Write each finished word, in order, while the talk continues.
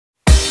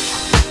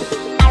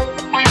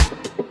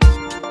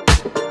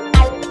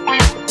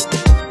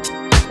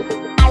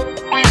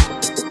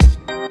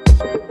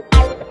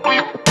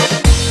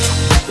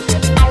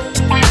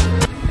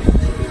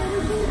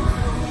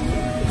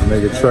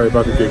Trey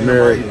about to get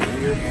married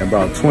in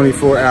about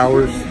 24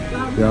 hours. You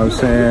know what I'm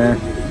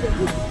saying?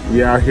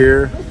 We out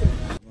here.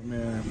 My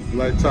man,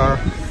 Black Tie.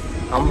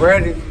 I'm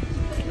ready.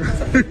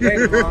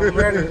 I'm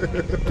ready.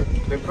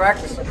 Been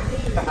practicing.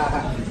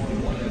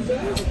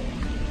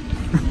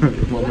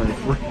 My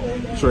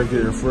man, Trey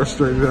getting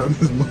frustrated out of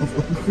this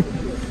motherfucker.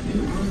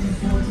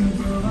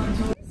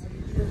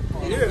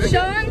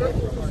 Sean?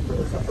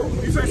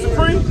 You say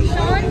Supreme?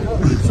 Sean?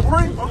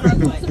 Supreme?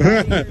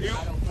 Okay.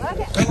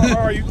 How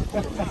are you?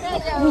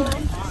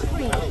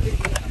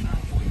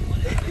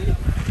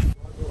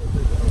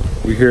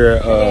 We here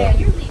at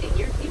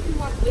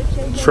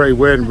Trey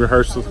wedding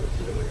rehearsal.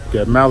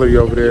 Got Mallory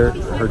over there,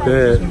 her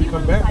dad.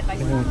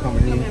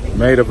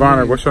 Maid of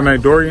honor. What's your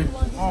name, Dorian?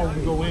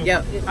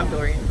 Yep, I'm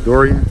Dorian.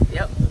 Dorian?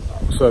 Yep.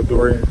 What's up,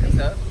 Dorian? What's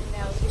up?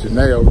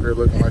 Janae over here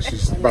looking like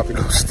she's about to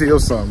go steal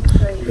something.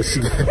 She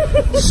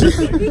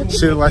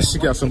look like she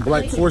got some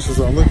black forces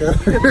on. Look at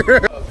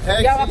her.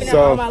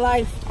 So,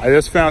 I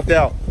just found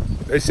out.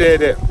 They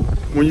said that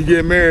when you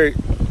get married,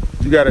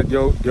 you gotta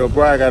your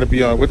bride gotta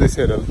be on what they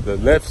said, the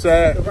left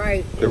side,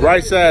 the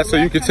right side, so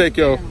you can take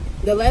your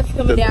the left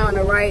coming down,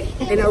 the right,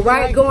 and the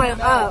right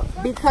going up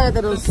because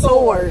of the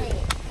sword.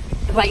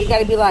 Like you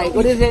gotta be like,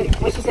 what is it?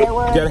 What you say it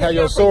was? You gotta have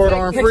your sword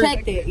arm free.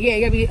 Protected. Yeah,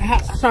 you gotta be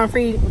arm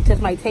free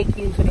because might take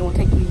you, so they won't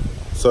take you.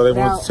 So they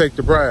want to take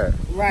the bride.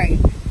 Right.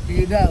 There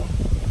you go.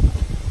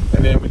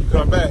 And then when you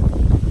come back,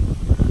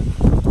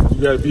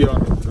 you gotta be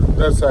on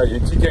that side.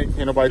 And she can't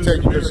nobody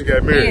take you because she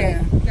got married.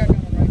 Yeah.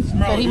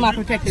 So he might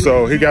protect you.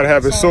 So he gotta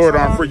have his sword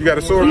arm free. You got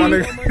a sword, my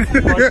nigga?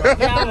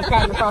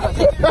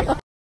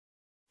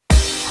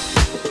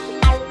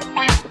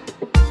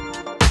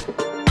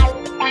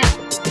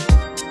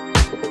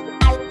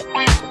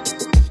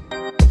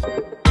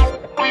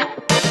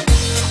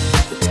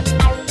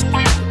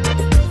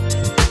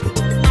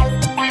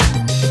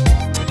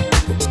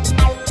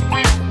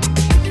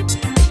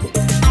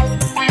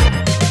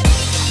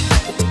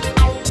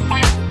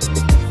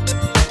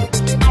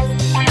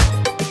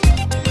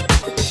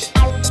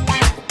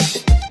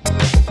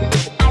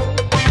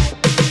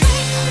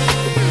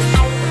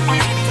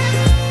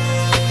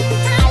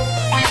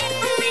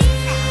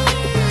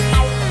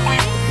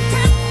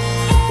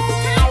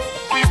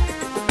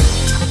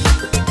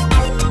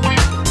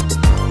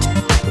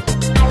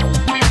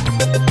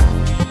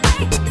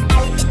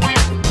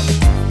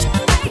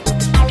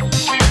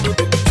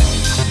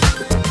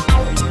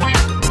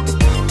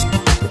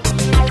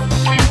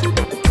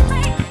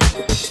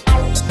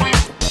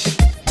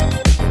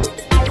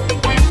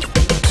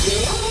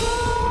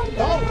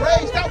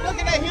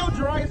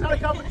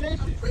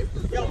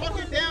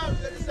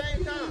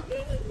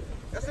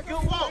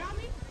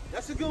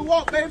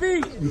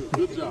 Baby,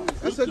 good job.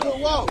 That's a good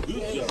walk.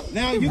 Good job.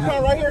 Now you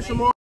come right here,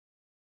 Shamar.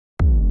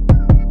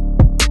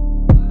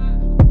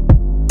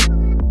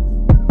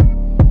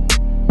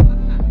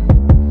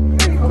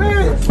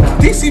 Man,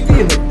 DCB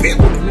in the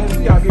building, man.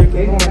 We out here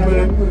doing,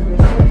 man.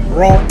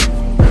 Raw,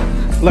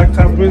 black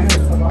top business,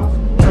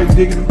 straight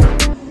diggity.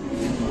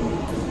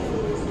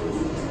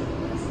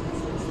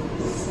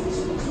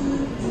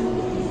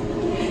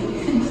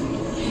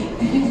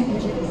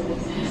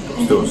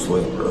 Still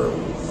asleep,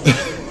 bro.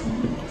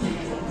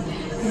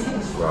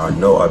 Bro, I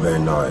know I've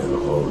been nodding the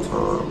whole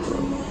time, bro.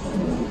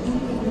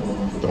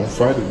 Don't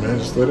fight it, man.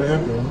 Just let it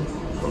happen, man.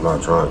 I'm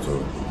not trying to.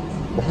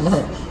 Why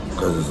not?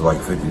 Because it's like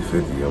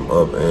 50-50. I'm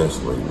up and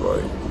asleep,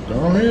 like.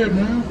 Go ahead,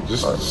 man.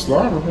 Just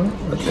slaughter, man.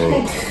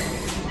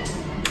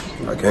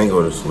 I can't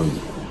go to sleep.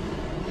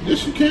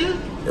 Yes, you can.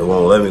 It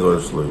won't let me go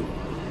to sleep.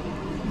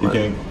 You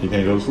can't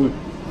go to sleep.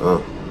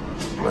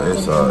 My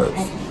insides.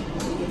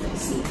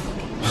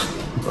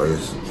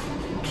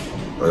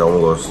 Like I want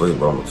to go to sleep,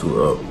 but I'm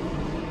too up.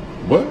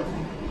 What?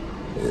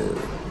 Yeah.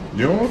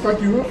 You don't look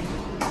like you up.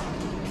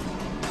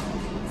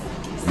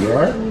 You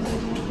alright?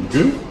 You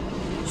good?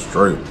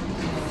 Straight.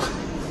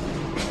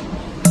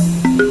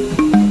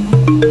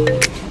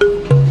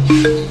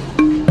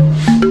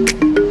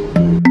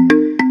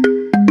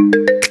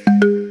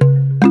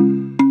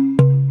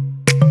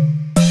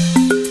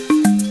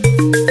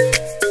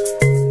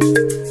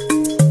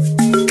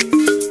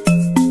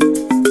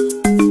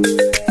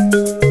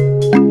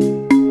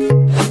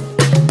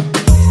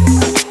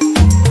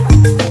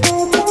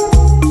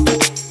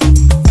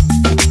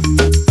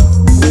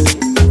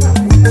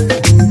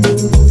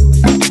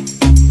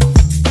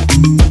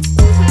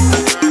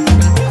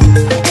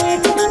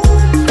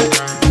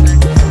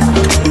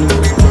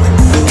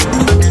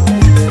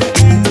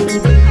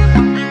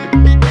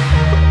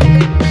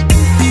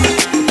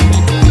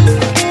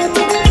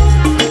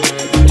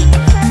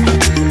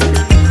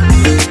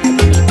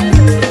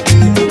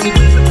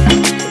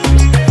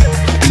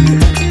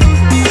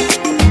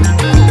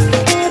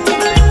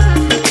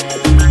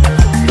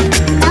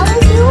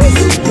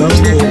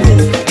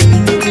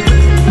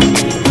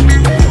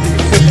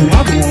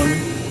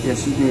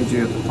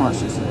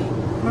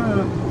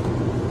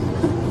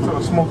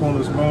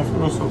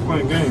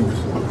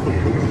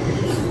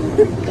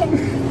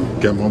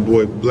 Got my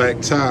boy Black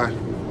Tie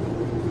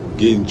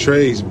getting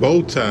Trey's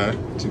bow tie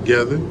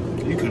together.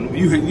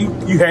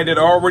 You had that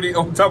already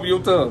on top of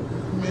your tongue.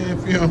 Man,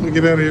 if you don't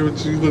get out of here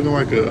with you looking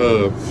like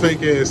a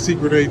fake ass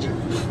secret agent.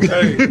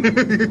 Hey,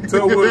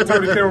 tell Will to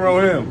turn the camera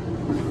on him.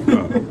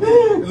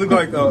 You look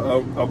like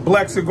a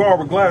black cigar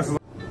with glasses.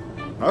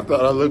 I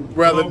thought I looked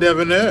rather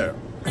debonair.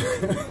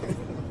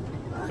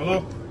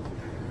 Hello?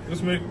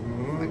 This me?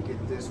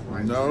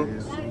 No.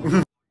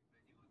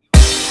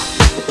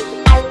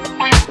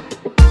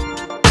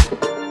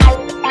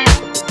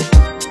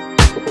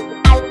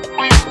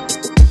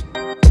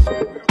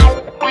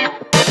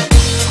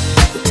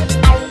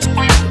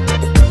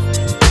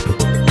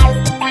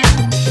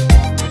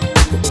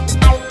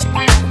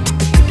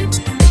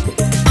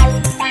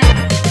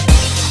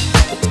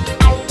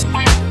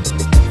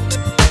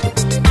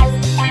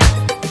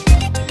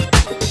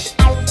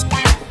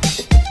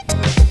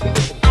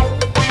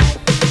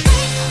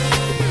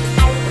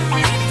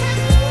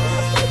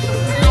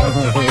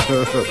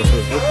 It's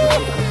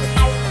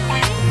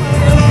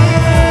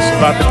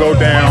about to go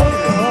down.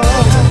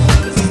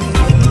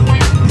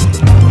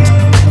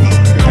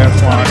 That's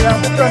fine. Yeah,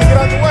 I'm trying to get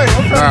out the way.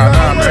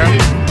 Nah, man.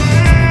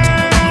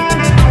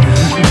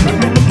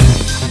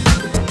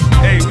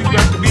 Hey, we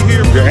got to be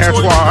here. That's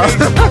why.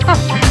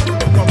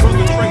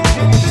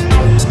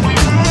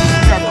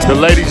 The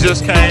lady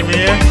just came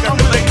in.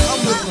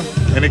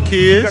 And the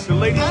kids. We got the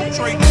ladies from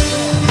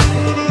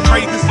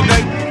trading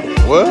today.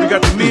 What? We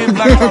got the men,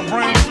 black, top,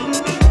 brown.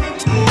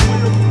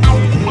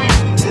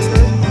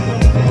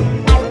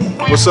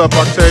 What's up,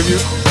 Octavia?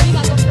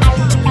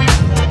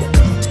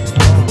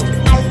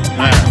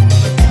 Man.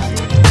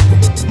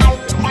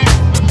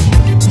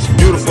 It's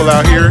beautiful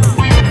out here,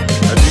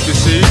 as you can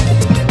see.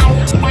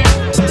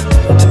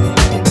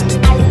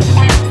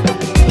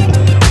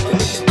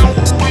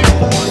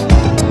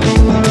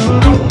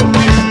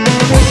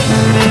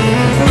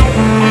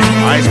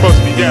 I ain't supposed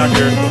to be down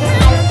here.